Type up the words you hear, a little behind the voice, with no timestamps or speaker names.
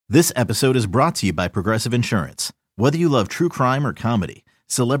This episode is brought to you by Progressive Insurance. Whether you love true crime or comedy,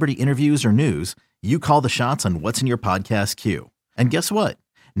 celebrity interviews or news, you call the shots on what's in your podcast queue. And guess what?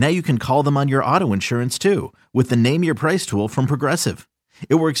 Now you can call them on your auto insurance too with the Name Your Price tool from Progressive.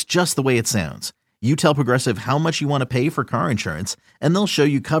 It works just the way it sounds. You tell Progressive how much you want to pay for car insurance, and they'll show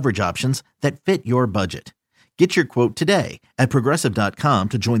you coverage options that fit your budget. Get your quote today at Progressive.com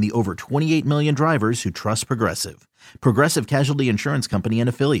to join the over 28 million drivers who trust Progressive. Progressive Casualty Insurance Company and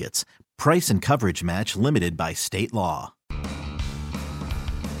Affiliates. Price and coverage match limited by state law.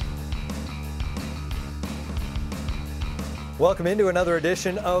 Welcome into another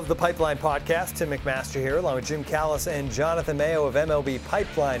edition of the Pipeline Podcast. Tim McMaster here, along with Jim Callis and Jonathan Mayo of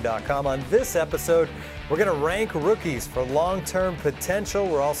MLBpipeline.com. On this episode, we're going to rank rookies for long-term potential.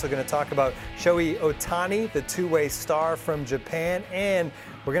 We're also going to talk about Shohei Ohtani, the two-way star from Japan, and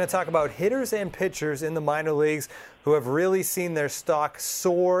we're going to talk about hitters and pitchers in the minor leagues who have really seen their stock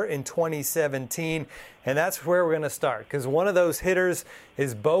soar in 2017. And that's where we're going to start, because one of those hitters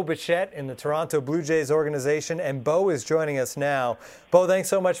is Bo Bichette in the Toronto Blue Jays organization, and Bo is joining us now. Bo, thanks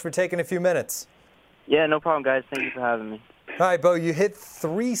so much for taking a few minutes. Yeah, no problem, guys. Thank you for having me. All right, Bo, you hit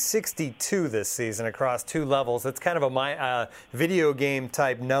 362 this season across two levels. That's kind of a video game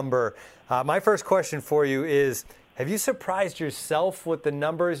type number. My first question for you is, have you surprised yourself with the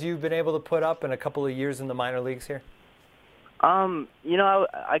numbers you've been able to put up in a couple of years in the minor leagues here?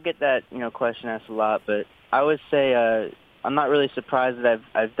 I get that, question asked a lot, but I would say I'm not really surprised that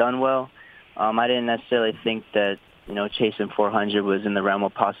I've done well. I didn't necessarily think that, chasing 400 was in the realm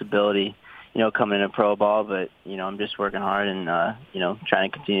of possibility, coming into pro ball, but, I'm just working hard and,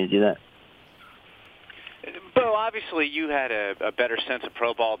 trying to continue to do that. Bo, obviously you had a better sense of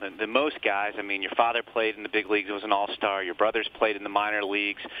pro ball than most guys. I mean, your father played in the big leagues, was an all-star. Your brothers played in the minor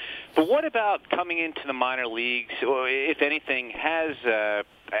leagues. But what about coming into the minor leagues, or if anything, has,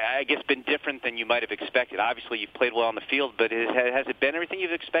 been different than you might have expected? Obviously you've played well on the field, but has it been everything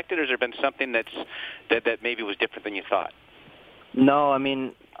you've expected, or has there been something that maybe was different than you thought? No,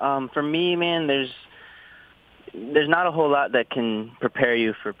 for me, man, there's not a whole lot that can prepare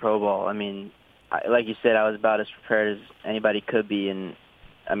you for pro ball. Like you said, I was about as prepared as anybody could be. And,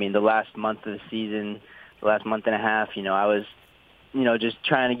 the last month of the season, the last month and a half, I was, just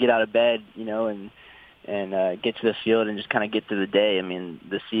trying to get out of bed, and get to the field and just kind of get through the day.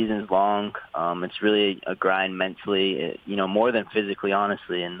 The season's long. It's really a grind mentally, more than physically,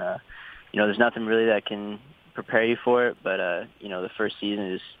 honestly. And, there's nothing really that can prepare you for it. But, the first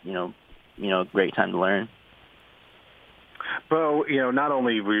season is, a great time to learn. Bo, not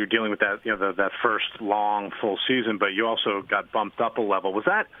only were you dealing with that, that first long full season, but you also got bumped up a level. Was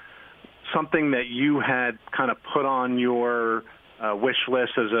that something that you had kind of put on your wish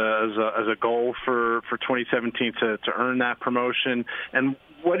list as a goal for 2017 to earn that promotion? And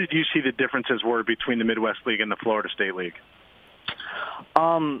what did you see the differences were between the Midwest League and the Florida State League?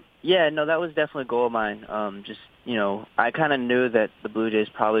 That was definitely a goal of mine. I kind of knew that the Blue Jays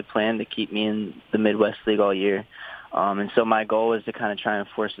probably planned to keep me in the Midwest League all year. And so my goal was to kind of try and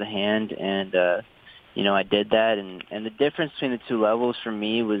force the hand, and, I did that. And the difference between the two levels for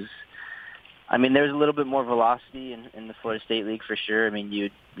me was, there was a little bit more velocity in the Florida State League for sure.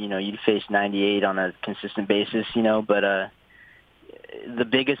 You'd face 98 on a consistent basis, but the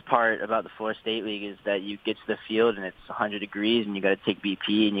biggest part about the Florida State League is that you get to the field and it's 100 degrees and you got to take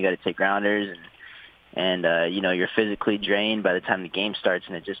BP and you got to take grounders and you're physically drained by the time the game starts,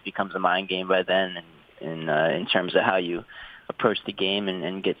 and it just becomes a mind game by then. In terms of how you approach the game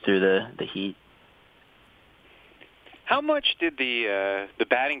and get through the heat. How much did the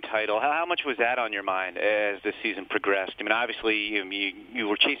batting title, how much was that on your mind as the season progressed? Obviously you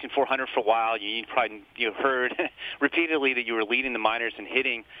were chasing 400 for a while. You probably heard repeatedly that you were leading the minors in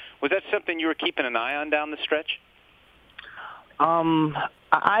hitting. Was that something you were keeping an eye on down the stretch? I'm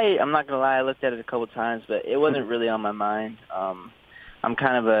not gonna lie, I looked at it a couple of times, but it wasn't really on my mind. I'm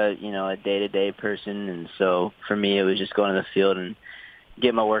kind of a day-to-day person, and so for me it was just going to the field and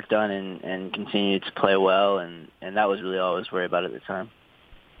get my work done and continue to play well, and that was really all I was worried about at the time.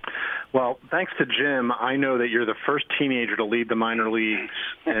 Well, thanks to Jim, I know that you're the first teenager to lead the minor leagues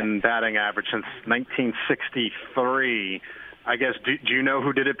in batting average since 1963. I guess, do you know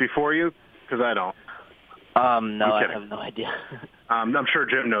who did it before you? Because I don't. No, I have no idea. I'm sure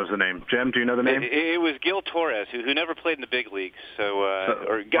Jim knows the name. Jim, do you know the name? It was Gil Torres, who never played in the big leagues. So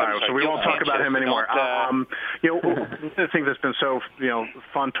we won't talk about him anymore. One of the things that's been so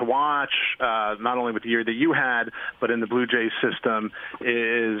fun to watch, not only with the year that you had, but in the Blue Jays system,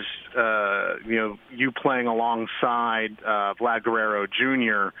 is you playing alongside Vlad Guerrero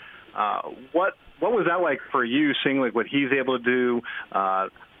Jr. What was that like for you, seeing like what he's able to do?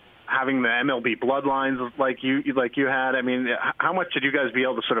 having the MLB bloodlines like you had. I mean, how much did you guys be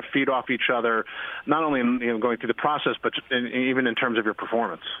able to sort of feed off each other, not only in going through the process, but even in terms of your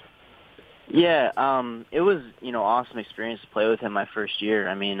performance? Yeah, it was, awesome experience to play with him my first year.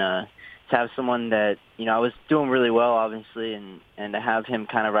 I mean, to have someone that, I was doing really well, obviously, and to have him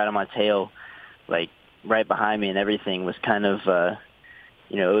kind of right on my tail, like right behind me and everything was kind of,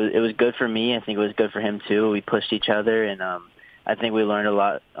 it was good for me. I think it was good for him too. We pushed each other, and I think we learned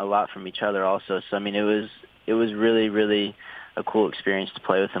a lot from each other also. So, I mean, it was really, really a cool experience to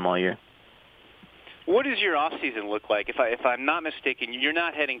play with him all year. What does your off season look like? If I'm not mistaken, you're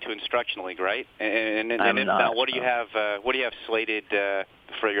not heading to Instruction League, right? And if not, what do you have? What do you have slated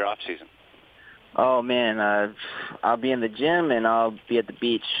for your off season? Oh man, I'll be in the gym and I'll be at the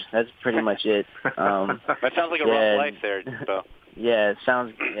beach. That's pretty much it. That sounds like a rough life there, Bo. Yeah, it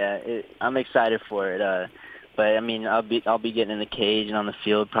sounds. Yeah, I'm excited for it. But I mean, I'll be getting in the cage and on the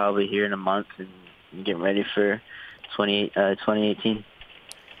field probably here in a month and getting ready for 2018.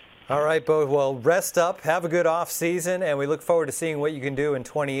 All right, Bo. Well, rest up, have a good off season, and we look forward to seeing what you can do in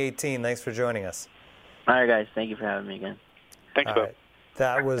 2018. Thanks for joining us. All right, guys. Thank you for having me again. Thanks, Bo. Right.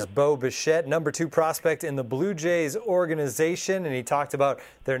 That was Bo Bichette, number 2 prospect in the Blue Jays organization, and he talked about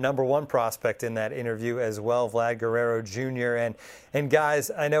their number 1 prospect in that interview as well, Vlad Guerrero Jr. And guys,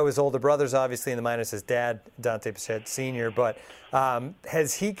 I know his older brother's obviously in the minors, his dad, Dante Bichette Sr., but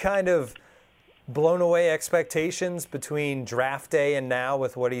has he kind of blown away expectations between draft day and now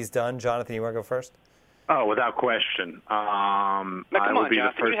with what he's done? Jonathan, you want to go first? Oh, without question. Now, come on,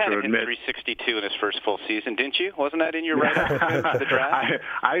 Jonathan, you had him in 362 in his first full season, didn't you? Wasn't that in your write-up for the draft?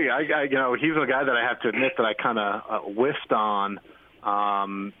 He's a guy that I have to admit that I kind of whiffed on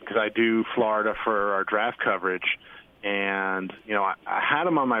because I do Florida for our draft coverage, and I had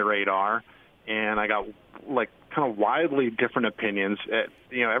him on my radar, and I got kind of widely different opinions.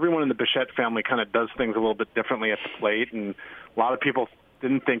 Everyone in the Bichette family kind of does things a little bit differently at the plate, and a lot of people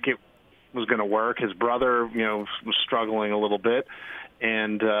didn't think it was going to work. His brother, was struggling a little bit,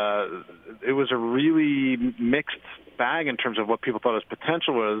 and it was a really mixed bag in terms of what people thought his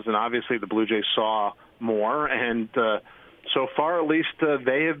potential was, and obviously the Blue Jays saw more, and so far at least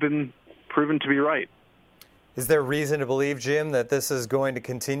they have been proven to be right. Is there reason to believe, Jim, that this is going to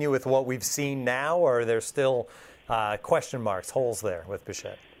continue with what we've seen now, or are there still question marks, holes there with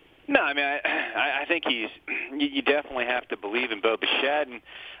Bichette? No, I mean, I think you definitely have to believe in Bo Bichette. And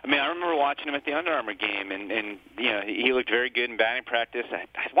I mean, I remember watching him at the Under Armour game, and he looked very good in batting practice. I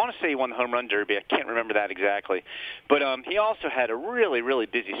want to say he won the home run derby. I can't remember that exactly. But he also had a really, really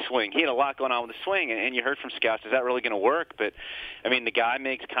busy swing. He had a lot going on with the swing, and you heard from scouts, is that really going to work? But, I mean, the guy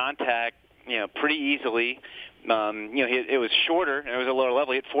makes contact, pretty easily. It was shorter, and it was a lower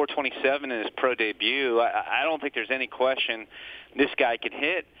level. He hit 427 in his pro debut. I don't think there's any question this guy can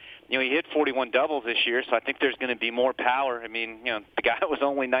hit. He hit 41 doubles this year, so I think there's going to be more power. I mean, the guy was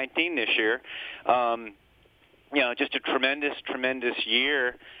only 19 this year. Just a tremendous, tremendous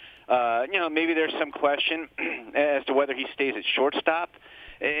year. Maybe there's some question as to whether he stays at shortstop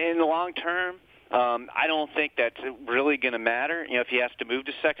in the long term. I don't think that's really going to matter, if he has to move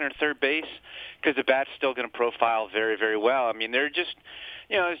to second or third base, because the bat's still going to profile very, very well. I mean, they're just,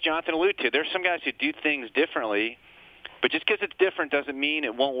 as Jonathan alluded to, there's some guys who do things differently, but just because it's different doesn't mean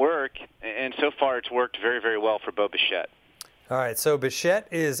it won't work, and so far it's worked very, very well for Bo Bichette. All right, so Bichette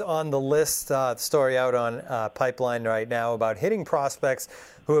is on the list, story out on Pipeline right now about hitting prospects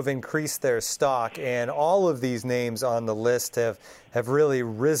who have increased their stock, and all of these names on the list have really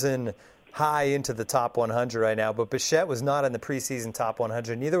risen high into the top 100 right now, but Bichette was not in the preseason top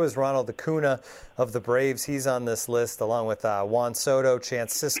 100. Neither was Ronald Acuna of the Braves. He's on this list, along with Juan Soto,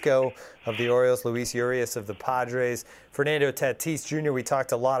 Chance Sisco of the Orioles, Luis Urias of the Padres, Fernando Tatis Jr. we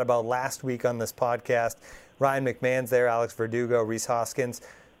talked a lot about last week on this podcast. Ryan McMahon's there, Alex Verdugo, Rhys Hoskins,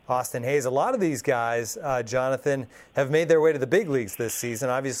 Austin Hayes. A lot of these guys, Jonathan, have made their way to the big leagues this season.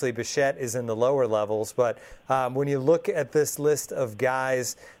 Obviously, Bichette is in the lower levels, but when you look at this list of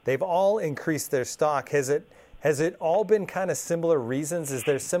guys, they've all increased their stock. Has it all been kind of similar reasons? Is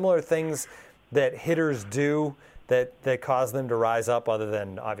there similar things that hitters do that cause them to rise up, other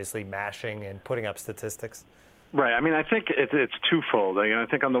than obviously mashing and putting up statistics? Right. I mean, I think it's twofold. I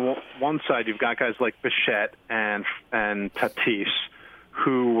think on the one side, you've got guys like Bichette and Tatis,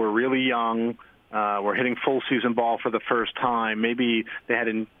 who were really young, were hitting full season ball for the first time. Maybe they had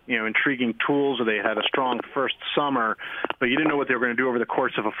intriguing tools, or they had a strong first summer, but you didn't know what they were going to do over the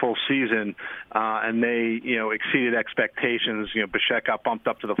course of a full season, and they exceeded expectations. Bichette got bumped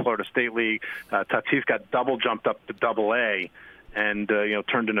up to the Florida State League. Tatis got double jumped up to Double-A. and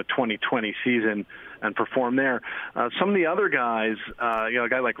turned in a 2020 season and performed there. Some of the other guys, a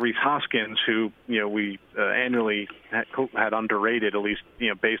guy like Rhys Hoskins, who we annually had underrated, at least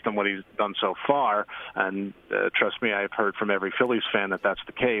based on what he's done so far, and trust me, I've heard from every Phillies fan that that's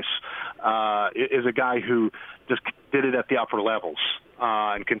the case, is a guy who just did it at the upper levels.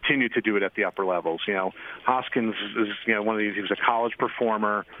 And continue to do it at the upper levels. Hoskins is one of these. He was a college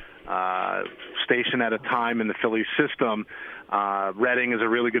performer, stationed at a time in the Phillies system. Reading is a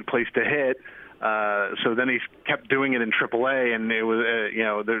really good place to hit. So then he kept doing it in AAA, and it was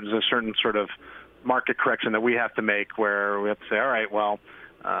there's a certain sort of market correction that we have to make where we have to say, all right, well,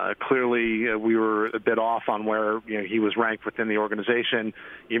 clearly we were a bit off on where he was ranked within the organization.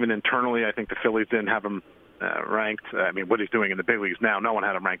 Even internally, I think the Phillies didn't have him ranked. I mean, what he's doing in the big leagues now, no one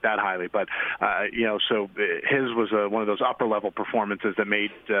had him ranked that highly. But, so his was one of those upper-level performances that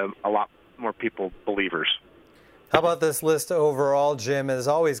made a lot more people believers. How about this list overall, Jim? There's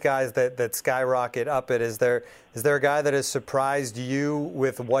always guys that skyrocket up it. Is there a guy that has surprised you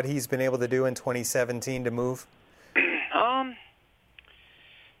with what he's been able to do in 2017 to move?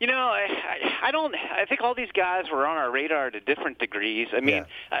 I think all these guys were on our radar to different degrees. I mean,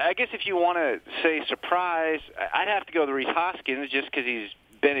 I guess if you want to say surprise, I'd have to go to Rhys Hoskins just because he's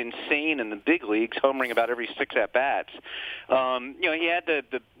been insane in the big leagues, homering about every 6 at bats. He had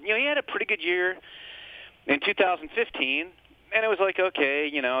he had a pretty good year in 2015. And it was like, okay,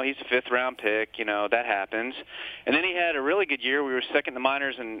 he's a 5th-round pick, that happens. And then he had a really good year. We were second in the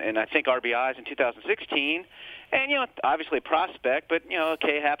minors and I think RBIs in 2016. And, obviously a prospect, but,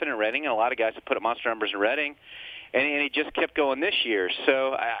 okay, it happened in Reading, and a lot of guys have put up monster numbers in Reading. And he just kept going this year.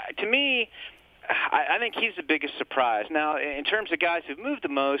 So, to me, I think he's the biggest surprise. Now, in terms of guys who've moved the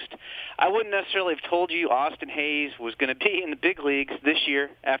most, I wouldn't necessarily have told you Austin Hayes was going to be in the big leagues this year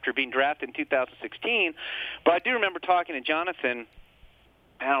after being drafted in 2016. But I do remember talking to Jonathan,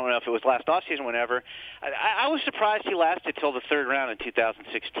 I don't know if it was last offseason or whenever. I was surprised he lasted till the 3rd round in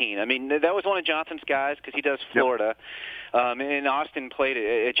 2016. I mean, that was one of Jonathan's guys because he does Florida. Yep. And Austin played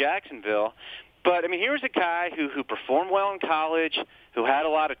at Jacksonville. But, I mean, here's a guy who performed well in college, who had a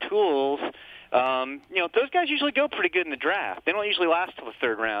lot of tools. Those guys usually go pretty good in the draft. They don't usually last till the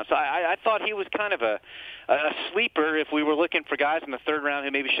 3rd round. So I thought he was kind of a sleeper if we were looking for guys in the 3rd round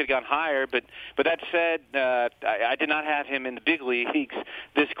who maybe should have gone higher. But that said, I did not have him in the big leagues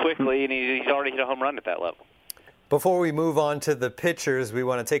this quickly, and he's already hit a home run at that level. Before we move on to the pitchers, we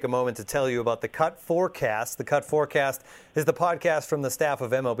want to take a moment to tell you about the Cut Forecast. The Cut Forecast is the podcast from the staff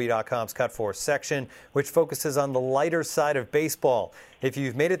of MLB.com's Cut Four section, which focuses on the lighter side of baseball. If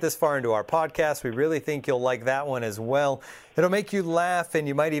you've made it this far into our podcast, we really think you'll like that one as well. It'll make you laugh, and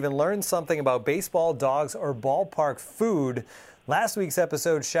you might even learn something about baseball, dogs, or ballpark food. Last week's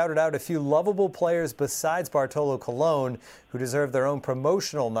episode shouted out a few lovable players besides Bartolo Colon who deserve their own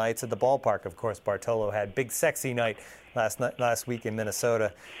promotional nights at the ballpark. Of course, Bartolo had Big Sexy Night last week in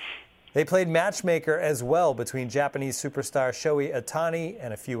Minnesota. They played matchmaker as well between Japanese superstar Shohei Ohtani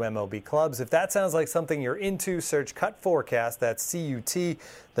and a few MLB clubs. If that sounds like something you're into, search Cut Forecast. That's C-U-T,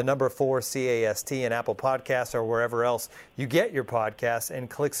 the number 4, C-A-S-T, in Apple Podcasts or wherever else you get your podcasts, and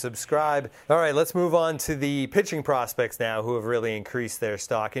click subscribe. All right, let's move on to the pitching prospects now who have really increased their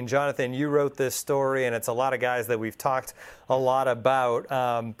stock. And Jonathan, you wrote this story, and it's a lot of guys that we've talked a lot about.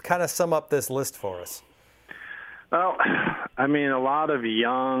 Kind of sum up this list for us. Well, I mean, a lot of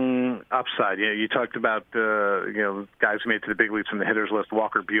young upside. You talked about guys who made it to the big leagues from the hitters list.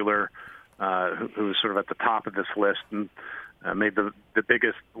 Walker Buehler, who was sort of at the top of this list and made the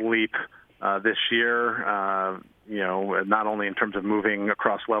biggest leap this year. Not only in terms of moving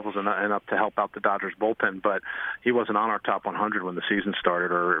across levels and up to help out the Dodgers bullpen, but he wasn't on our top 100 when the season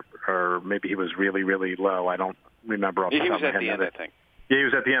started, or maybe he was really, really low. I don't remember off the top of my head. He was at the end, I think. Yeah, he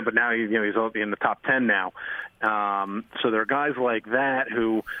was at the end, but now he's in the top 10 now. So there are guys like that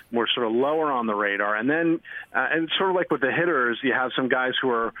who were sort of lower on the radar. And then, and sort of like with the hitters, you have some guys who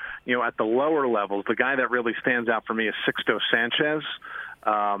are, at the lower levels. The guy that really stands out for me is Sixto Sanchez,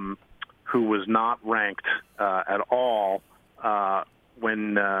 who was not ranked at all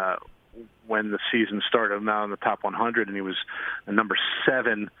when the season started. Now in the top 100, and he was number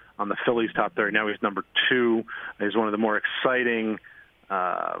 7 on the Phillies top 30. Now he's number 2. He's one of the more exciting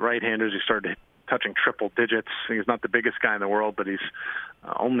right-handers. He started touching triple digits. He's not the biggest guy in the world, but he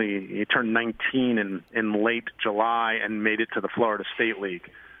turned 19 in late July and made it to the Florida State League.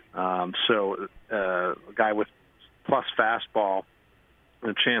 So a guy with plus fastball,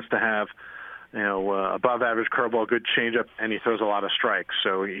 a chance to have above average curveball, good changeup, and he throws a lot of strikes.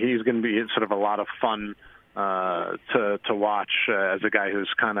 So he's going to be sort of a lot of fun to watch as a guy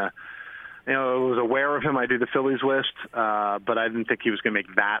who's kind of I was aware of him. I do the Phillies list, but I didn't think he was going to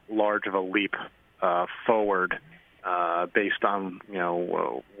make that large of a leap forward based on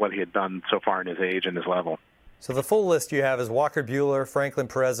what he had done so far in his age and his level. So the full list you have is Walker Buehler, Franklin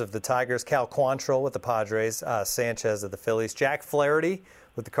Perez of the Tigers, Cal Quantrill with the Padres, Sanchez of the Phillies, Jack Flaherty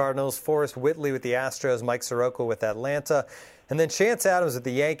with the Cardinals, Forrest Whitley with the Astros, Mike Soroka with Atlanta, and then Chance Adams with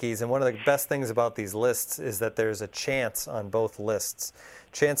the Yankees. And one of the best things about these lists is that there's a chance on both lists.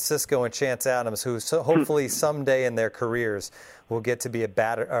 Chance Sisco and Chance Adams, who hopefully someday in their careers will get to be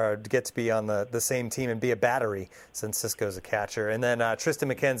on the same team and be a battery, since Sisco's a catcher. And then Tristan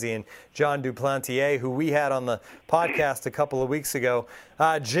McKenzie and John Duplantier, who we had on the podcast a couple of weeks ago.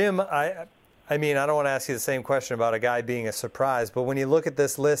 Jim, I mean, I don't want to ask you the same question about a guy being a surprise, but when you look at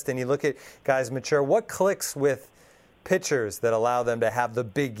this list and you look at guys mature, what clicks with pitchers that allow them to have the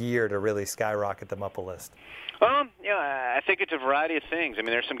big year to really skyrocket them up a list? I think it's a variety of things. I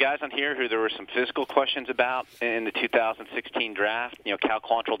mean, there's some guys on here who there were some physical questions about in the 2016 draft. Cal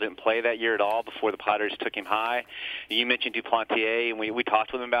Quantrill didn't play that year at all before the Padres took him high. You mentioned Duplantier, and we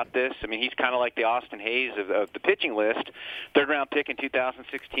talked with him about this. I mean, he's kind of like the Austin Hayes of the pitching list, third-round pick in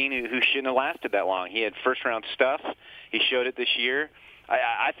 2016 who shouldn't have lasted that long. He had first-round stuff. He showed it this year.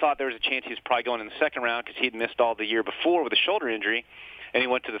 I thought there was a chance he was probably going in the second round because he'd missed all the year before with a shoulder injury, and he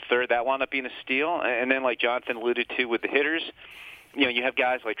went to the third. That wound up being a steal. And then, like Jonathan alluded to with the hitters, you have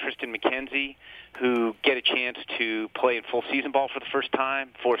guys like Tristan McKenzie who get a chance to play in full season ball for the first time.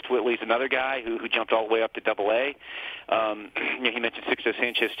 Forrest Whitley's another guy who jumped all the way up to Double-A. He mentioned Sixto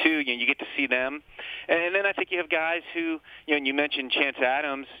Sanchez too. You get to see them, and then I think you have guys who, and you mentioned Chance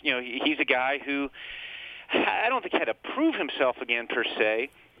Adams. He's a guy who I don't think had to prove himself again per se,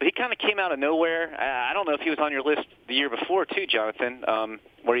 but he kind of came out of nowhere. I don't know if he was on your list the year before too, Jonathan,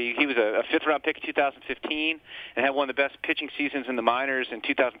 where he was a fifth-round pick in 2015 and had one of the best pitching seasons in the minors in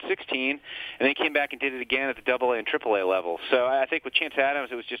 2016, and then he came back and did it again at the Double-A and Triple-A level. So I think with Chance Adams,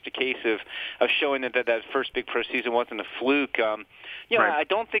 it was just a case of showing that first big pro season wasn't a fluke. Right. I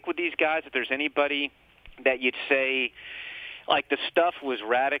don't think with these guys that there's anybody that you'd say, like, the stuff was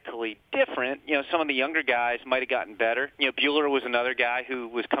radically different. Some of the younger guys might have gotten better. Buehler was another guy who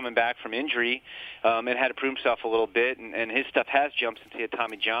was coming back from injury and had to prove himself a little bit, and his stuff has jumped since he had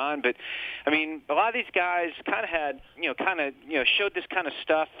Tommy John. But, I mean, a lot of these guys kind of had, showed this kind of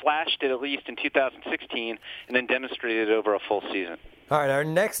stuff, flashed it at least in 2016, and then demonstrated it over a full season. All right, our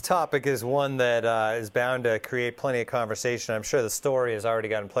next topic is one that is bound to create plenty of conversation. I'm sure the story has already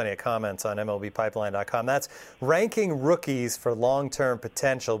gotten plenty of comments on MLBpipeline.com. That's ranking rookies for long-term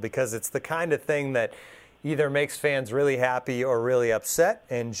potential, because it's the kind of thing that either makes fans really happy or really upset.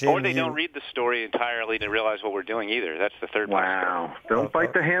 And Jim, or they don't read the story entirely to realize what we're doing either. That's the third part. Wow. Don't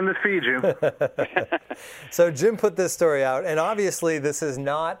bite the hand that feeds you. So Jim put this story out, and obviously this is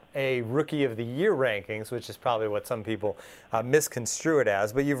not a Rookie of the Year rankings, which is probably what some people misconstrue it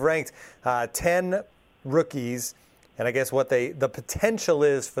as, but you've ranked 10 rookies, and I guess what the potential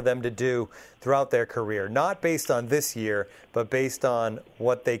is for them to do throughout their career, not based on this year, but based on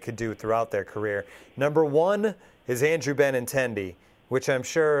what they could do throughout their career. Number 1 is Andrew Benintendi, which I'm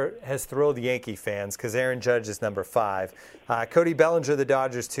sure has thrilled Yankee fans because Aaron Judge is number 5. Cody Bellinger, the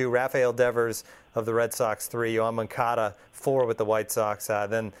Dodgers, 2. Rafael Devers of the Red Sox, 3. Yoan Moncada, 4 with the White Sox.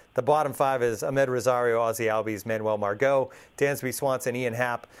 Then the bottom 5 is Ahmed Rosario, Ozzie Albies, Manuel Margot, Dansby Swanson, Ian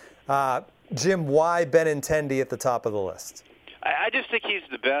Happ. Jim, why Benintendi at the top of the list? I just think he's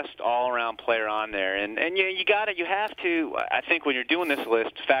the best all-around player on there, and you have to. I think when you're doing this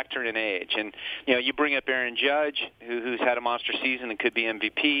list, factor in age, and you bring up Aaron Judge, who's had a monster season and could be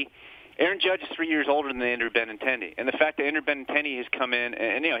MVP. Aaron Judge is 3 years older than Andrew Benintendi, and the fact that Andrew Benintendi has come in,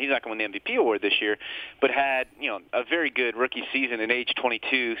 and he's not going to win the MVP award this year, but had a very good rookie season at age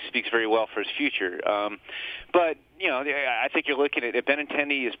 22 speaks very well for his future. But I think you're looking at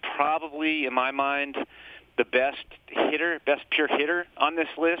Benintendi is probably, in my mind, the best pure hitter on this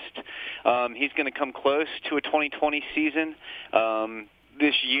list. He's going to come close to a 2020 season.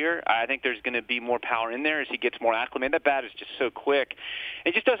 This year, I think there's going to be more power in there as he gets more acclimated. That bat is just so quick.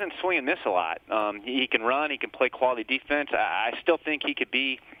 It just doesn't swing and miss a lot. He can run. He can play quality defense. I still think he could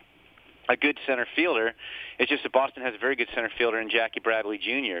be a good center fielder. It's just that Boston has a very good center fielder in Jackie Bradley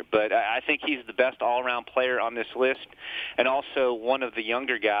Jr., but I think he's the best all-around player on this list and also one of the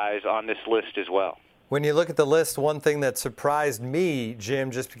younger guys on this list as well. When you look at the list, one thing that surprised me,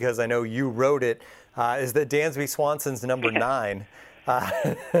 Jim, just because I know you wrote it, is that Dansby Swanson's number 9.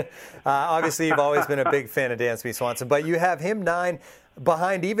 Obviously, you've always been a big fan of Dansby Swanson, but you have him 9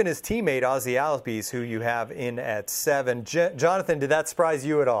 behind even his teammate, Ozzie Albies, who you have in at 7. Jonathan, did that surprise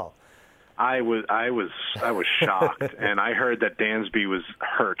you at all? I was shocked, and I heard that Dansby was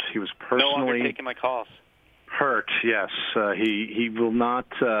hurt. He was personally no longer taking my calls. Hurt, yes. He will not,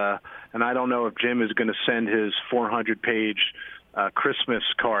 and I don't know if Jim is going to send his 400-page Christmas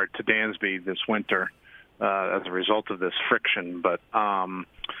card to Dansby this winter as a result of this friction. But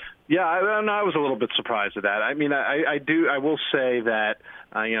yeah, I was a little bit surprised at that. I mean, I will say that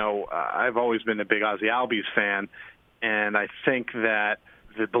I've always been a big Ozzie Albies fan, and I think that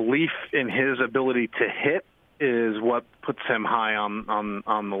the belief in his ability to hit is what puts him high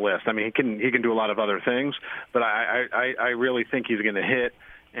on the list. I mean, he can do a lot of other things, but I really think he's going to hit,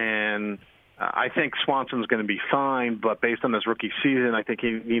 and I think Swanson's going to be fine. But based on his rookie season, I think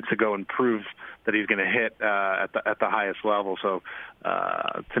he needs to go and prove that he's going to hit at the highest level. So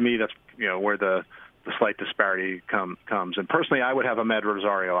to me, that's where the slight disparity comes. And personally, I would have Amed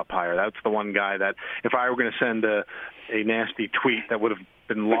Rosario up higher. That's the one guy that if I were going to send a nasty tweet that would have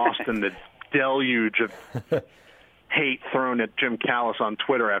been lost in the deluge of hate thrown at Jim Callis on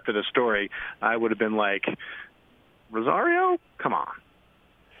Twitter after the story, I would have been like, Rosario? Come on.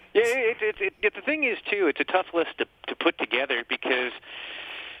 Yeah, the thing is, too, it's a tough list to put together because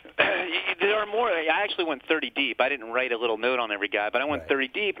there are more. I actually went 30 deep. I didn't write a little note on every guy, but I went 30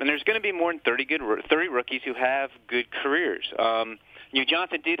 deep, and there's going to be more than 30 rookies who have good careers.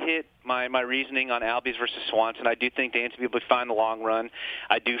 Jonathan did hit my reasoning on Albies versus Swanson. I do think Dansby will be fine in the long run.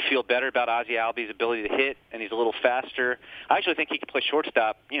 I do feel better about Ozzie Albies' ability to hit, and he's a little faster. I actually think he can play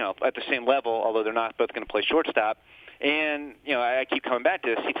shortstop, at the same level, although they're not both going to play shortstop. And, I keep coming back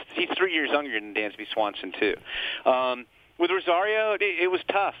to this. He's 3 years younger than Dansby Swanson, too. With Rosario, it was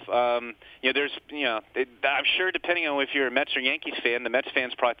tough. I'm sure depending on if you're a Mets or Yankees fan, the Mets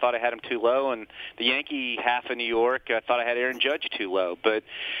fans probably thought I had him too low, and the Yankee half of New York thought I had Aaron Judge too low. But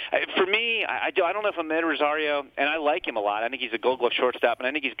for me, I don't know if I'm Amed Rosario, and I like him a lot. I think he's a Gold Glove shortstop, and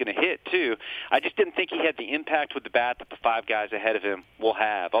I think he's going to hit too. I just didn't think he had the impact with the bat that the five guys ahead of him will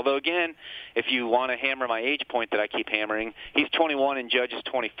have. Although, again, if you want to hammer my age point that I keep hammering, he's 21 and Judge is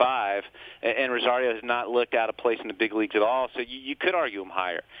 25, and Rosario has not looked out of place in the big leagues at all. So you could argue him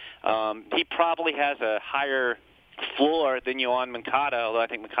higher. He probably has a higher floor than Yoan Moncada, although I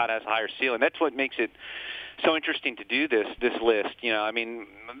think Moncada has a higher ceiling. That's what makes it so interesting to do this list.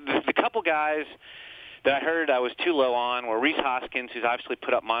 The couple guys that I heard I was too low on were Rhys Hoskins, who's obviously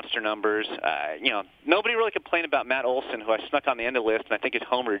put up monster numbers. Nobody really complained about Matt Olson, who I snuck on the end of the list, and I think has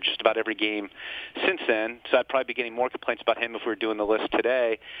homered just about every game since then. So I'd probably be getting more complaints about him if we were doing the list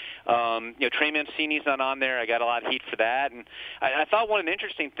today. Trey Mancini's not on there. I got a lot of heat for that. And I thought one of the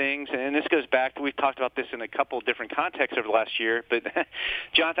interesting things, and this goes back to, we've talked about this in a couple of different contexts over the last year, but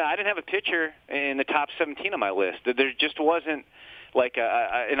Jonathan, I didn't have a pitcher in the top 17 on my list. There just wasn't like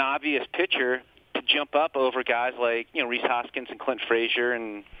an obvious pitcher to jump up over guys like Rhys Hoskins and Clint Frazier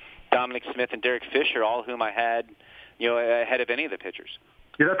and Dominic Smith and Derek Fisher, all of whom I had ahead of any of the pitchers.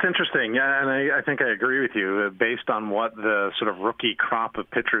 Yeah, that's interesting. Yeah, and I think I agree with you. Based on what the sort of rookie crop of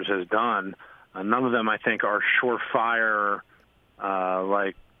pitchers has done, none of them I think are surefire.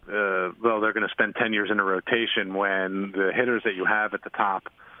 They're going to spend 10 years in a rotation when the hitters that you have at the top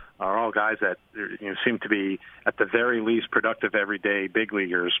are all guys that seem to be at the very least productive everyday big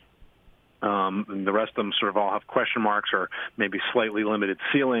leaguers. And the rest of them sort of all have question marks or maybe slightly limited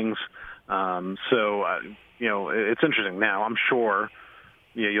ceilings. It's interesting. Now, I'm sure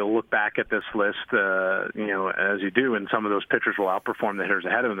you'll look back at this list, as you do, and some of those pitchers will outperform the hitters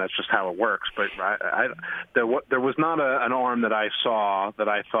ahead of them. That's just how it works. But there was not an arm that I saw that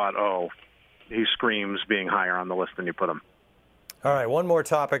I thought, oh, he screams being higher on the list than you put him. All right, one more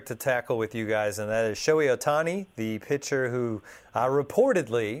topic to tackle with you guys, and that is Shohei Ohtani, the pitcher who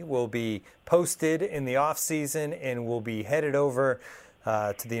reportedly will be posted in the offseason and will be headed over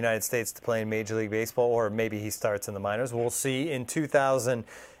to the United States to play in Major League Baseball, or maybe he starts in the minors. We'll see in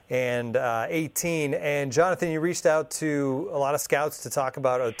 2018. And, Jonathan, you reached out to a lot of scouts to talk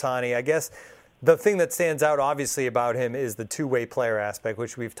about Ohtani. I guess the thing that stands out, obviously, about him is the two-way player aspect,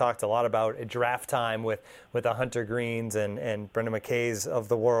 which we've talked a lot about at draft time with the Hunter Greens and Brendan McKays of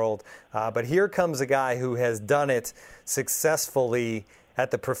the world. But here comes a guy who has done it successfully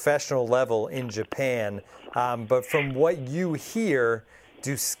at the professional level in Japan. But from what you hear,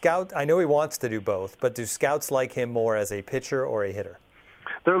 I know he wants to do both, but do scouts like him more as a pitcher or a hitter?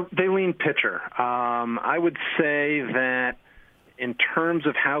 They lean pitcher. I would say that in terms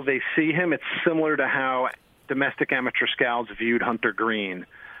of how they see him, it's similar to how domestic amateur scouts viewed Hunter Green,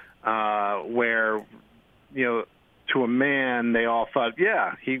 where, to a man, they all thought,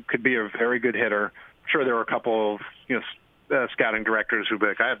 yeah, he could be a very good hitter. I'm sure there were a couple of, scouting directors who were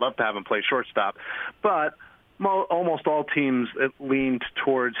like, I'd love to have him play shortstop. But almost all teams leaned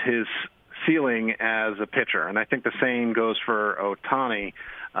towards his ceiling as a pitcher. And I think the same goes for Ohtani,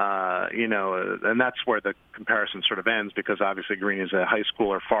 and that's where the comparison sort of ends, because obviously Green is a high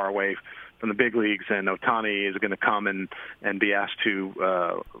schooler far away from the big leagues, and Ohtani is going to come and be asked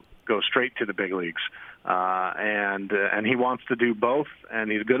to go straight to the big leagues. And he wants to do both,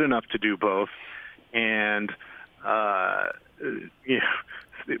 and he's good enough to do both. And, I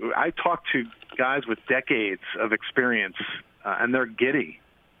talk to guys with decades of experience, and they're giddy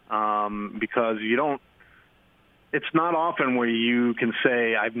because it's not often where you can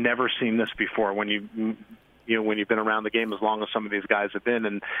say, I've never seen this before, when when you've been around the game as long as some of these guys have been,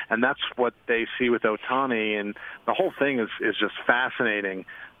 and that's what they see with Ohtani, and the whole thing is just fascinating,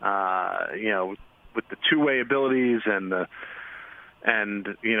 with the two-way abilities and the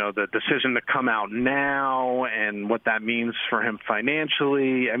decision to come out now and what that means for him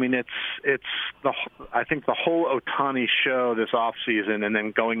financially. I mean, I think the whole Ohtani show this offseason and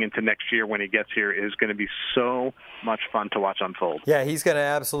then going into next year when he gets here is going to be so much fun to watch unfold. Yeah, he's going to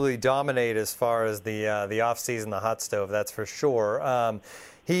absolutely dominate as far as the offseason, the hot stove, that's for sure.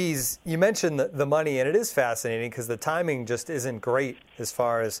 You mentioned the money, and it is fascinating because the timing just isn't great as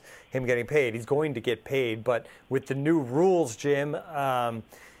far as him getting paid. He's going to get paid, but with the new rules, Jim,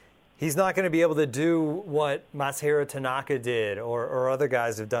 he's not going to be able to do what Masahiro Tanaka did or other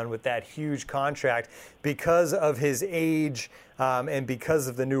guys have done with that huge contract because of his age and because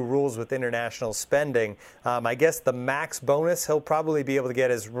of the new rules with international spending. I guess the max bonus he'll probably be able to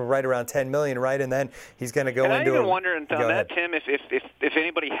get is right around $10 million, right? And then he's going to go into. And I even wonder on that, Tim, if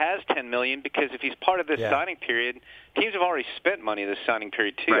anybody has $10 million, because if he's part of this signing period, teams have already spent money this signing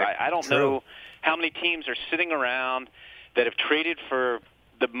period too. Right. I don't know how many teams are sitting around that have traded for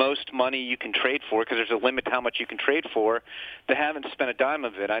the most money you can trade for, because there's a limit to how much you can trade for, that haven't spent a dime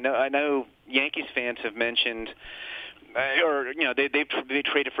of it. I know Yankees fans have mentioned, they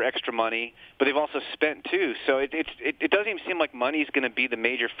traded for extra money, but they've also spent too. So it doesn't even seem like money is going to be the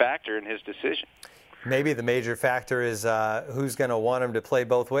major factor in his decision. Maybe the major factor is who's going to want him to play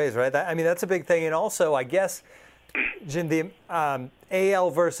both ways, right? That's a big thing. And also, I guess, Jim, the AL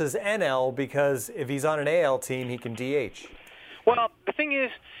versus NL, because if he's on an AL team, he can DH. Well, the thing is,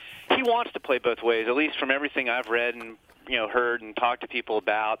 he wants to play both ways, at least from everything I've read and heard and talked to people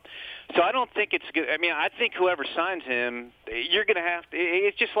about. So I don't think it's good. I mean, I think whoever signs him, you're going to have to.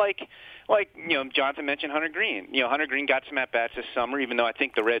 It's just like Jonathan mentioned Hunter Green. Hunter Green got some at bats this summer, even though I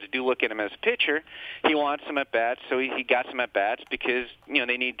think the Reds do look at him as a pitcher. He wants some at bats, so he got some at bats because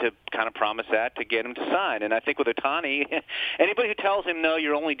they need to kind of promise that to get him to sign. And I think with Ohtani, anybody who tells him no,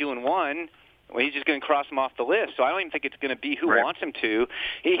 you're only doing one, well, he's just going to cross him off the list. So I don't even think it's going to be who wants him to.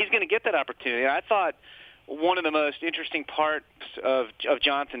 He's going to get that opportunity. I thought one of the most interesting parts of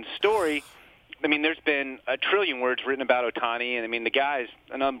Jonathan's story, I mean, there's been a trillion words written about Ohtani, and I mean, the guy's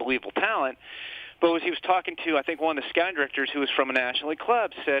an unbelievable talent. But as he was talking to, I think, one of the scouting directors who was from a National League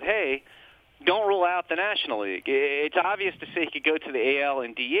club, said, hey, don't rule out the National League. It's obvious to say he could go to the AL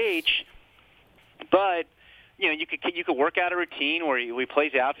and DH, but you could work out a routine where he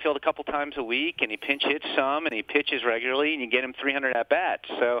plays outfield a couple times a week, and he pinch hits some, and he pitches regularly, and you get him 300 at bats.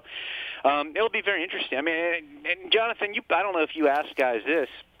 So it'll be very interesting. I mean, and Jonathan, I don't know if you asked guys this.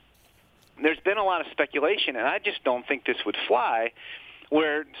 There's been a lot of speculation, and I just don't think this would fly,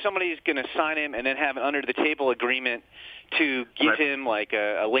 where somebody's going to sign him and then have an under-the-table agreement to give him like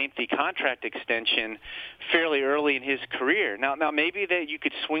a lengthy contract extension fairly early in his career. Now maybe that you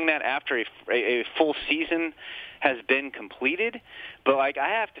could swing that after a full season has been completed, but I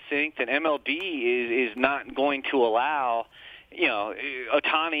have to think that MLB is not going to allow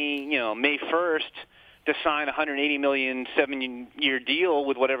Ohtani May 1st to sign a $180 million 7-year deal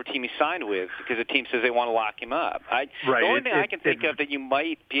with whatever team he signed with, because the team says they want to lock him up. The only thing I can think of that you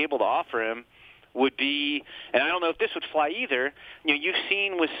might be able to offer him would be, and I don't know if this would fly either, you've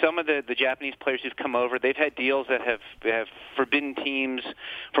seen with some of the Japanese players who've come over, they've had deals that have forbidden teams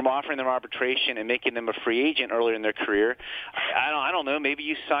from offering them arbitration and making them a free agent earlier in their career. I don't know, maybe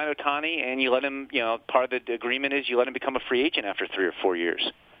you sign Ohtani and you let him, part of the agreement is you let him become a free agent after 3 or 4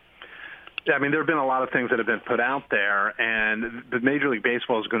 years. Yeah, I mean, there have been a lot of things that have been put out there, and the Major League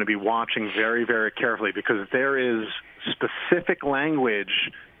Baseball is going to be watching very, very carefully, because there is specific language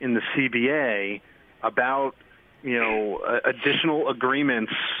in the CBA about, additional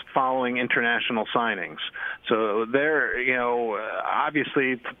agreements following international signings. So there,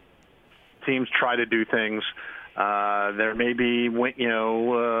 obviously teams try to do things. There may be, wink,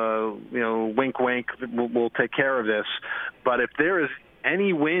 wink, we'll take care of this. But if there is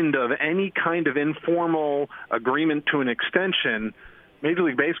any wind of any kind of informal agreement to an extension, Major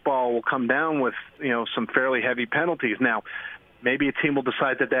League Baseball will come down with, some fairly heavy penalties. Now, maybe a team will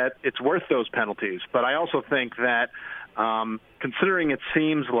decide that it's worth those penalties. But I also think that considering it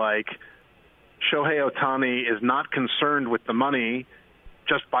seems like Shohei Ohtani is not concerned with the money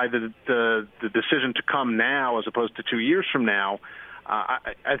just by the decision to come now as opposed to 2 years from now,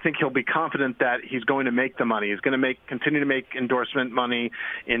 I think he'll be confident that he's going to make the money. He's going to continue to make endorsement money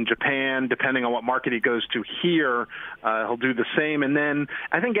in Japan, depending on what market he goes to here. He'll do the same. And then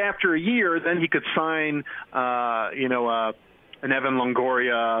I think after a year, then he could sign, an Evan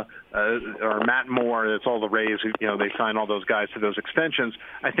Longoria or Matt Moore. That's all the Rays. They sign all those guys to those extensions.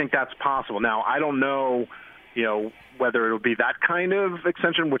 I think that's possible. Now, I don't know, whether it'll be that kind of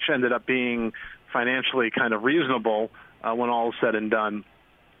extension, which ended up being financially kind of reasonable when all is said and done,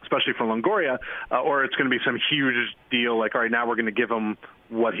 especially for Longoria, or it's going to be some huge deal like, all right, now we're going to give him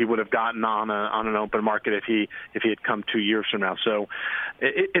what he would have gotten on an open market if he had come 2 years from now. So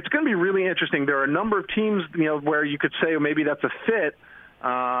it's going to be really interesting. There are a number of teams, where you could say maybe that's a fit,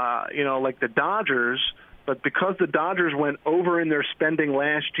 like the Dodgers. But because the Dodgers went over in their spending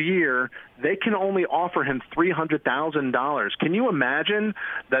last year, they can only offer him $300,000. Can you imagine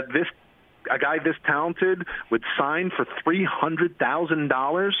that a guy this talented would sign for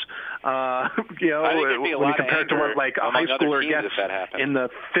 $300,000? I think it'd be a when lot you compare it to what like a high schooler gets in the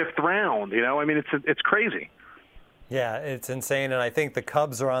fifth round. It's crazy. Yeah, it's insane, and I think the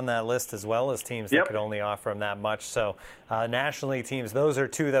Cubs are on that list as well as teams that could only offer him that much. So National League teams, those are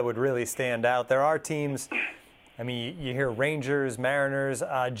two that would really stand out. There are teams, you hear Rangers, Mariners.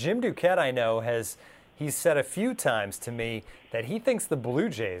 Jim Duquette, I know, he's said a few times to me that he thinks the Blue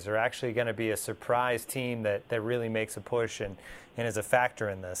Jays are actually going to be a surprise team that really makes a push and is a factor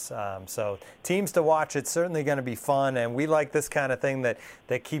in this. So teams to watch, it's certainly going to be fun, and we like this kind of thing that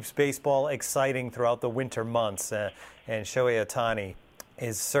keeps baseball exciting throughout the winter months, and Shohei Ohtani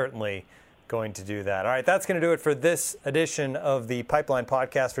is certainly going to do that. All right, that's going to do it for this edition of the Pipeline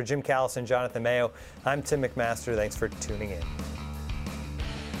Podcast. For Jim Callis and Jonathan Mayo, I'm Tim McMaster. Thanks for tuning in.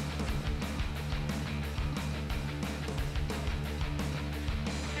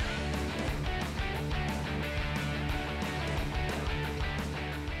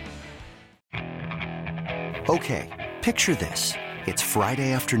 Okay, picture this. It's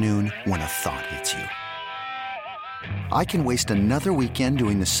Friday afternoon when a thought hits you. I can waste another weekend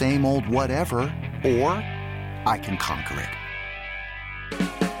doing the same old whatever, or I can conquer it.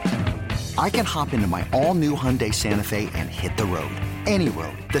 I can hop into my all-new Hyundai Santa Fe and hit the road. Any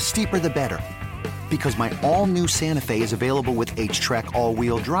road. The steeper, the better. Because my all-new Santa Fe is available with H-Track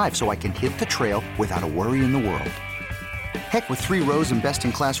all-wheel drive, so I can hit the trail without a worry in the world. Heck, with 3 rows and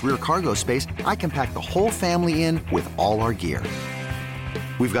best-in-class rear cargo space, I can pack the whole family in with all our gear.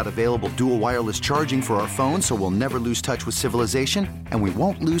 We've got available dual wireless charging for our phones, so we'll never lose touch with civilization, and we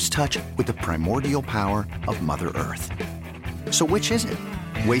won't lose touch with the primordial power of Mother Earth. So which is it?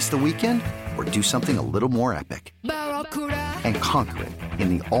 Waste the weekend or do something a little more epic? And conquer it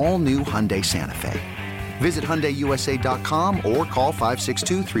in the all-new Hyundai Santa Fe. Visit HyundaiUSA.com or call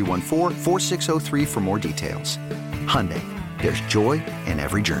 562-314-4603 for more details. Hyundai, there's joy in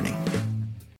every journey.